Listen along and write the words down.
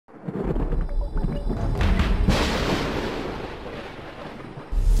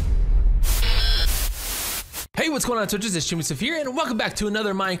what's going on Twitchers? It's Jimmy here, and welcome back to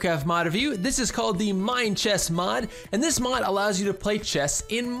another Minecraft mod review. This is called the MineChess mod, and this mod allows you to play chess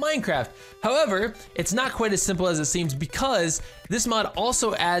in Minecraft. However, it's not quite as simple as it seems because this mod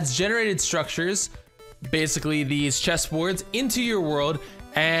also adds generated structures, basically these chessboards, into your world,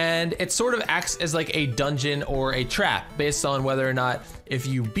 and it sort of acts as like a dungeon or a trap based on whether or not if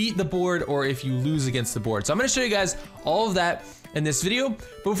you beat the board or if you lose against the board. So I'm going to show you guys all of that in this video.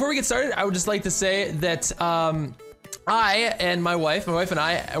 But before we get started, I would just like to say that I and my wife and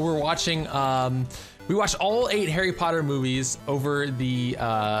I were watching, we watched all 8 Harry Potter movies over the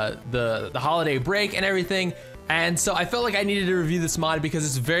holiday break and everything. And so I felt like I needed to review this mod because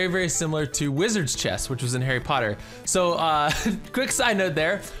it's very, very similar to Wizard's Chess, which was in Harry Potter. So quick side note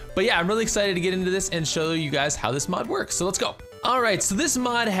there. But yeah, I'm really excited to get into this and show you guys how this mod works. So let's go. All right, so this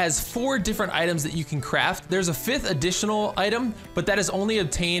mod has 4 different items that you can craft. There's a 5th additional item, but that is only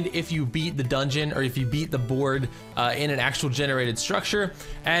obtained if you beat the dungeon or if you beat the board in an actual generated structure.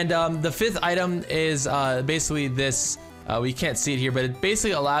 And the 5th item is basically this, we can't see it here, but it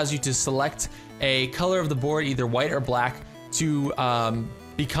basically allows you to select a color of the board, either white or black, to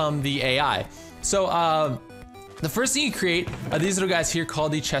become the AI. So the first thing you create are these little guys here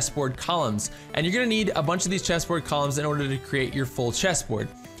called the chessboard columns. And you're gonna need a bunch of these chessboard columns in order to create your full chessboard.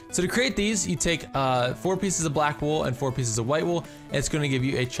 So to create these, you take 4 pieces of black wool and 4 pieces of white wool, and it's gonna give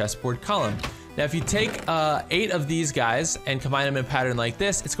you a chessboard column. Now, if you take 8 of these guys and combine them in a pattern like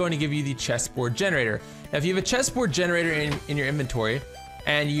this, it's going to give you the chessboard generator. Now, if you have a chessboard generator in your inventory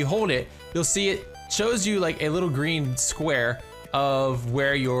and you hold it, you'll see it shows you like a little green square of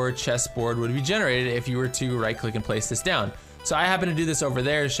where your chessboard would be generated if you were to right click and place this down. So I happen to do this over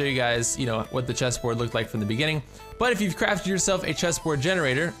there to show you guys, you know, what the chessboard looked like from the beginning. But if you've crafted yourself a chessboard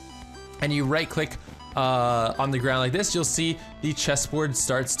generator and you right click on the ground like this, you'll see the chessboard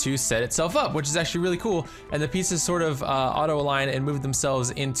starts to set itself up, which is actually really cool. And the pieces sort of auto align and move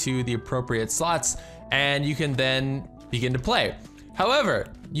themselves into the appropriate slots, and you can then begin to play. However,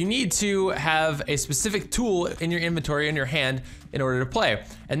 you need to have a specific tool in your inventory in your hand in order to play.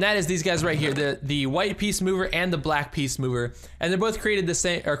 And that is these guys right here, the white piece mover and the black piece mover. And they're both created the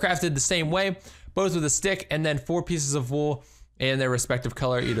same, or crafted the same way, both with a stick and then 4 pieces of wool in their respective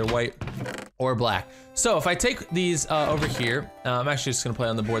color, either white or black. So if I take these over here, I'm actually just gonna play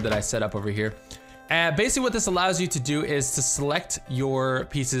on the board that I set up over here. And basically what this allows you to do is to select your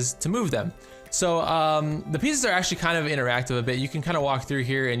pieces to move them. So the pieces are actually kind of interactive a bit. You can kind of walk through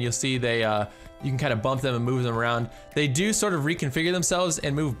here and you'll see they, you can kind of bump them and move them around. They do sort of reconfigure themselves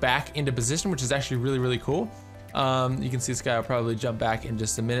and move back into position, which is actually really, really cool. You can see this guy will probably jump back in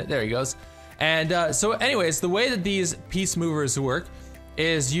just a minute. There he goes. And so anyways, the way that these piece movers work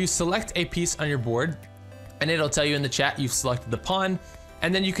is you select a piece on your board and it'll tell you in the chat you've selected the pawn,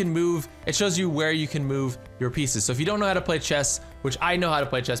 and then you can move, it shows you where you can move your pieces. So if you don't know how to play chess, which I know how to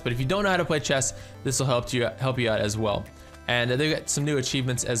play chess, but if you don't know how to play chess, this will help you out as well. And they've got some new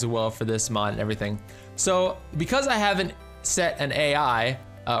achievements as well for this mod and everything. So because I haven't set an AI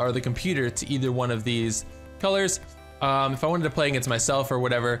or the computer to either one of these colors, if I wanted to play against myself or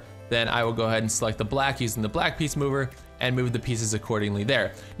whatever, then I will go ahead and select the black using the black piece mover and move the pieces accordingly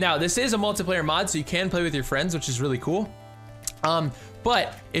there. Now, this is a multiplayer mod, so you can play with your friends, which is really cool.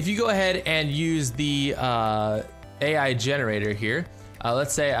 But if you go ahead and use the AI generator here,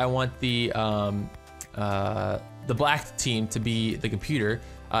 let's say I want the black team to be the computer.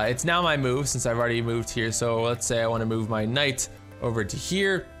 It's now my move since I've already moved here. So let's say I want to move my knight over to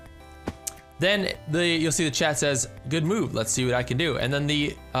here. Then you'll see the chat says, good move, let's see what I can do. And then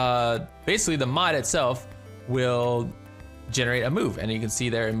the basically the mod itself will generate a move. And you can see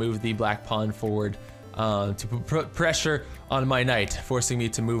there, it moved the black pawn forward to put pressure on my knight, forcing me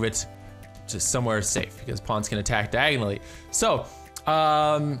to move it just somewhere safe because pawns can attack diagonally. So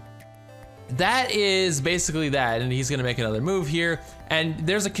that is basically that, and he's gonna make another move here. And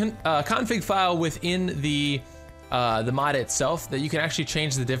there's a config file within the mod itself that you can actually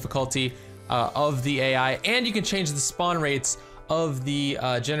change the difficulty of the AI, and you can change the spawn rates of the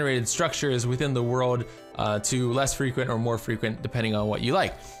generated structures within the world to less frequent or more frequent depending on what you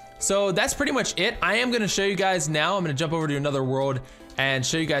like. So that's pretty much it. I am gonna show you guys now, I'm gonna jump over to another world and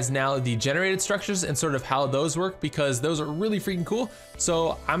show you guys now the generated structures and sort of how those work because those are really freaking cool.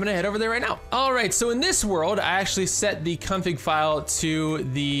 So I'm gonna head over there right now. All right, so in this world, I actually set the config file to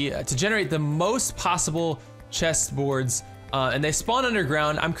generate the most possible chessboards and they spawn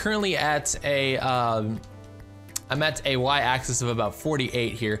underground. I'm currently at a, I'm at a y-axis of about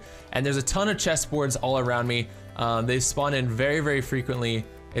 48 here, and there's a ton of chessboards all around me. They spawn in very, very frequently,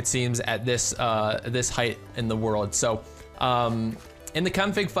 it seems, at this height in the world. So in the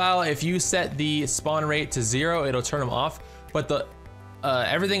config file, if you set the spawn rate to 0, it'll turn them off. But the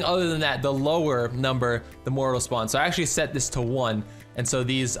everything other than that, the lower number, the more it'll spawn. So I actually set this to 1, and so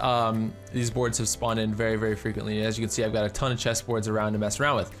these boards have spawned in very, very frequently. And as you can see, I've got a ton of chessboards around to mess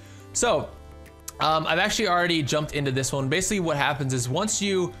around with. So I've actually already jumped into this one. Basically, what happens is once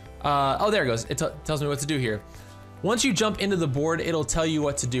you oh, there it goes. It tells me what to do here. Once you jump into the board, it'll tell you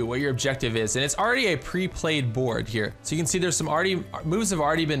what to do, what your objective is, and it's already a pre-played board here. So you can see there's some moves have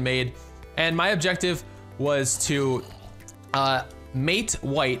already been made, and my objective was to mate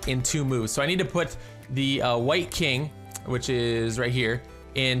white in 2 moves. So I need to put the white king, which is right here,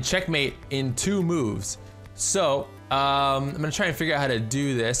 in checkmate in 2 moves. So I'm gonna try and figure out how to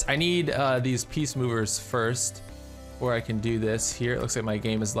do this. I need these piece movers first, or I can do this here. It looks like my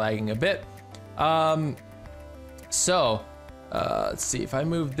game is lagging a bit. So let's see if I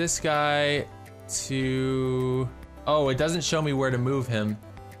move this guy to, oh, it doesn't show me where to move him.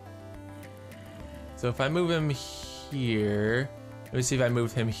 So if I move him here, let me see if I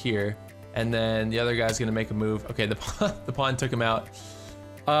move him here, and then the other guy's gonna make a move. Okay, the pawn took him out.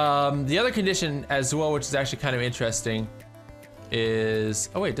 The other condition as well, which is actually kind of interesting, is,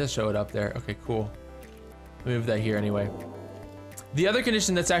 oh wait, it does show it up there. Okay, cool. Move that here anyway. The other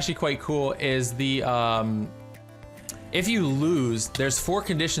condition that's actually quite cool is the if you lose, there's 4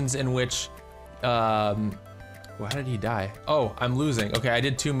 conditions in which well, how did he die? Oh, I'm losing. Okay, I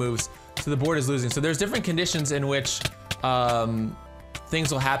did 2 moves, so the board is losing. So there's different conditions in which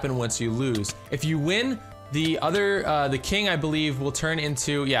things will happen once you lose. If you win, the king, I believe, will turn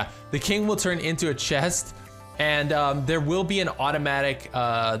into, yeah, the king will turn into a chest, and there will be an automatic,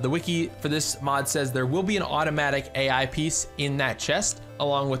 the wiki for this mod says there will be an automatic AI piece in that chest,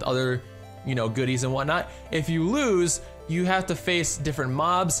 along with other, you know, goodies and whatnot. If you lose, you have to face different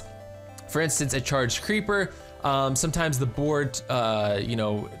mobs. For instance, a charged creeper. Sometimes the board, you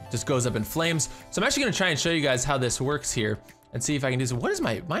know, just goes up in flames. So I'm actually gonna try and show you guys how this works here and see if I can do this. What is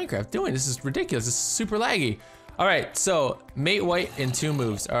my Minecraft doing? This is ridiculous. This is super laggy. All right, so mate white in 2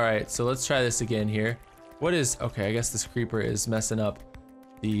 moves. All right, so let's try this again here. What is, okay, I guess this creeper is messing up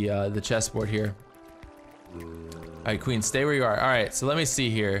the chessboard here. All right, queen, stay where you are. All right, so let me see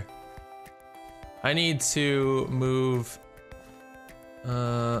here. I need to move,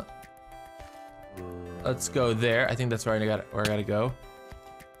 let's go there. I think that's where I gotta go.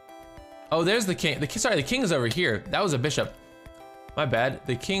 Oh, there's the king. Sorry, the king is over here. That was a bishop. My bad.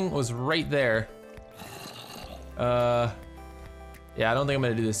 The king was right there. Yeah, I don't think I'm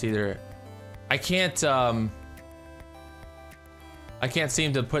gonna do this either. I can't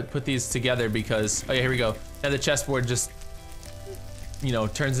seem to put these together because, oh yeah, here we go. Now the chessboard just, you know,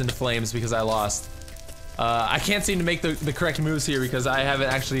 turns into flames because I lost. I can't seem to make the correct moves here because I haven't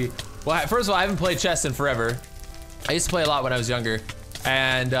actually, well, first of all, I haven't played chess in forever. I used to play a lot when I was younger.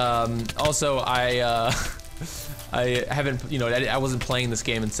 And also I haven't, you know, I wasn't playing this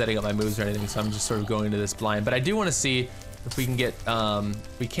game and setting up my moves or anything, so I'm just sort of going into this blind. But I do want to see if we can get,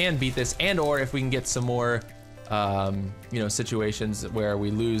 we can beat this, and or if we can get some more, you know, situations where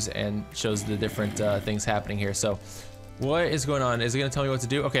we lose and shows the different things happening here. So what is going on? Is it gonna tell me what to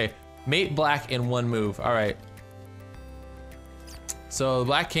do? Okay, mate black in 1 move. All right. So the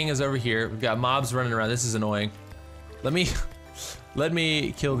black king is over here. We've got mobs running around. This is annoying. Let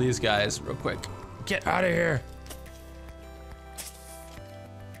me kill these guys real quick. Get out of here.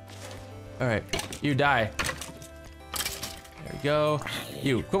 All right, you die. There we go.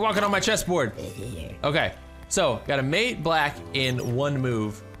 You, quit walking on my chessboard. Okay, so got a mate black in 1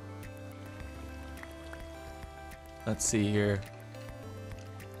 move. Let's see here.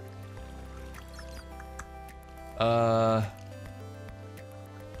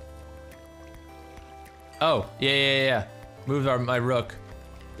 Oh, yeah. Move my rook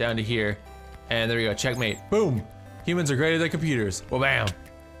down to here. And there we go, checkmate. Boom! Humans are greater than computers. Well, bam.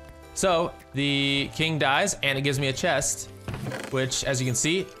 So, the king dies, and it gives me a chest, which, as you can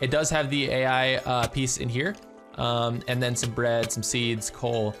see, it does have the AI piece in here. And then some bread, some seeds,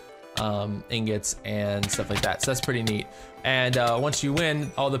 coal, ingots, and stuff like that. So that's pretty neat. And once you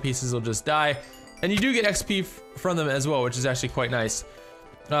win, all the pieces will just die. And you do get XP from them as well, which is actually quite nice.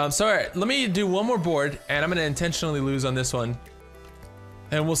 So all right, let me do 1 more board, and I'm gonna intentionally lose on this one,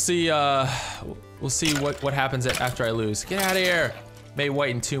 and we'll see what happens after I lose. Get out of here! Mate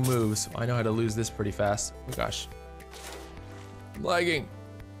white in 2 moves. I know how to lose this pretty fast. Oh gosh, I'm lagging.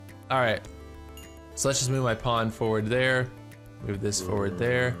 All right, so let's just move my pawn forward there. Move this forward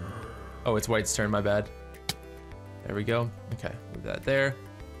there. Oh, it's white's turn. My bad. There we go. Okay, move that there,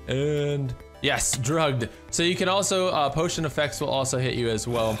 and. Yes, drugged. So you can also, potion effects will also hit you as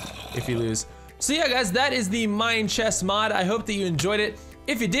well if you lose. So yeah, guys, that is the MineChess mod. I hope that you enjoyed it.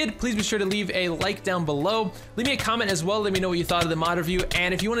 If you did, please be sure to leave a like down below. Leave me a comment as well. Let me know what you thought of the mod review.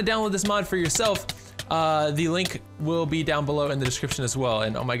 And if you want to download this mod for yourself, the link will be down below in the description as well.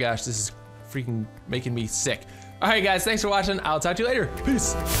 And oh my gosh, this is freaking making me sick. All right, guys, thanks for watching. I'll talk to you later.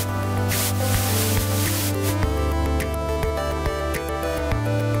 Peace.